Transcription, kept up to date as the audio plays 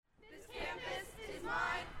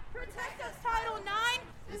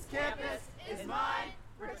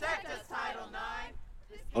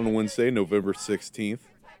On Wednesday, November 16th,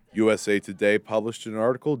 USA Today published an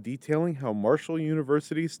article detailing how Marshall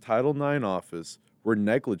University's Title IX office were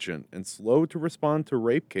negligent and slow to respond to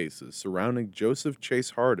rape cases surrounding Joseph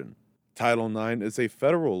Chase Hardin. Title IX is a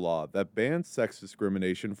federal law that bans sex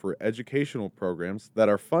discrimination for educational programs that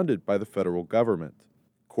are funded by the federal government.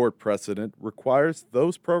 Court precedent requires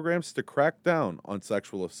those programs to crack down on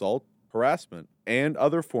sexual assault, harassment, and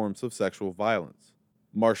other forms of sexual violence.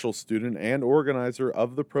 Marshall student and organizer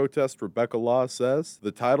of the protest, Rebecca Law, says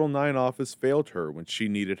the Title IX office failed her when she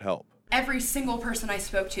needed help. Every single person I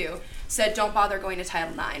spoke to said, don't bother going to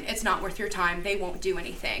Title IX. It's not worth your time. They won't do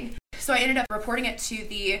anything. So I ended up reporting it to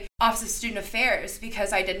the Office of Student Affairs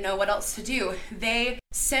because I didn't know what else to do. They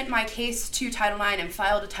sent my case to Title IX and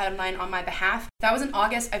filed a Title IX on my behalf. That was in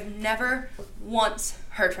August. I've never once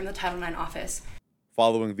heard from the Title IX office.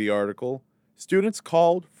 Following the article, students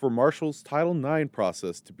called for Marshall's Title IX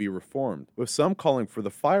process to be reformed, with some calling for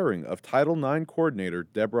the firing of Title IX coordinator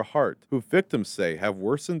Deborah Hart, who victims say have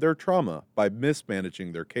worsened their trauma by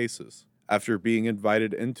mismanaging their cases. After being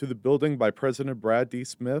invited into the building by President Brad D.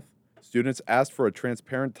 Smith, students asked for a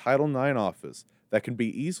transparent Title IX office that can be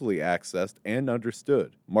easily accessed and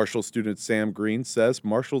understood. Marshall student Sam Green says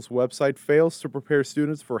Marshall's website fails to prepare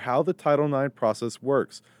students for how the Title IX process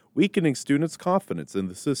works, weakening students' confidence in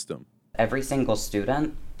the system. Every single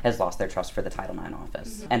student has lost their trust for the Title IX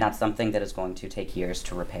office, and that's something that is going to take years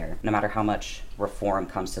to repair. No matter how much reform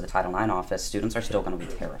comes to the Title IX office, students are still going to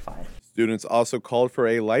be terrified. Students also called for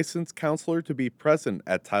a licensed counselor to be present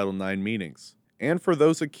at Title IX meetings, and for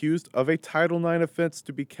those accused of a Title IX offense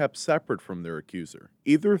to be kept separate from their accuser,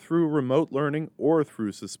 either through remote learning or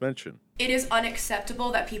through suspension. It is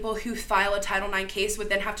unacceptable that people who file a Title IX case would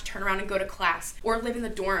then have to turn around and go to class, or live in the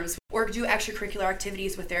dorms, or do extracurricular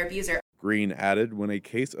activities with their abuser. Green added, when a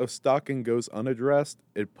case of stalking goes unaddressed,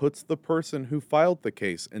 it puts the person who filed the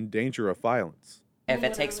case in danger of violence. If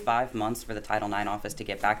it takes 5 months for the Title IX office to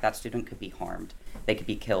get back, that student could be harmed. They could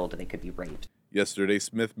be killed. They could be raped. Yesterday,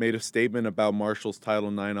 Smith made a statement about Marshall's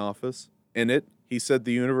Title IX office. In it, he said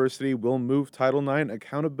the university will move Title IX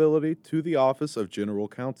accountability to the Office of General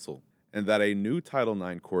Counsel, and that a new Title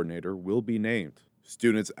IX coordinator will be named.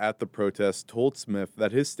 Students at the protest told Smith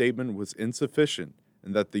that his statement was insufficient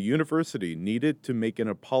and that the university needed to make an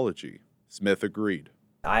apology. Smith agreed.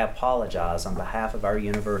 I apologize on behalf of our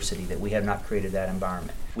university that we have not created that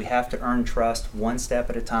environment. We have to earn trust one step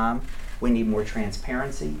at a time. We need more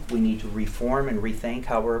transparency. We need to reform and rethink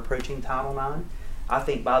how we're approaching Title IX. I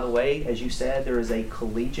think, by the way, as you said, there is a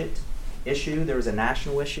collegiate issue, there is a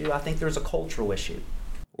national issue. I think there's a cultural issue.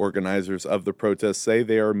 Organizers of the protest say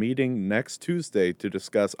they are meeting next Tuesday to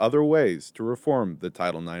discuss other ways to reform the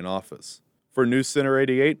Title IX office. For News Center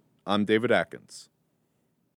 88, I'm David Adkins.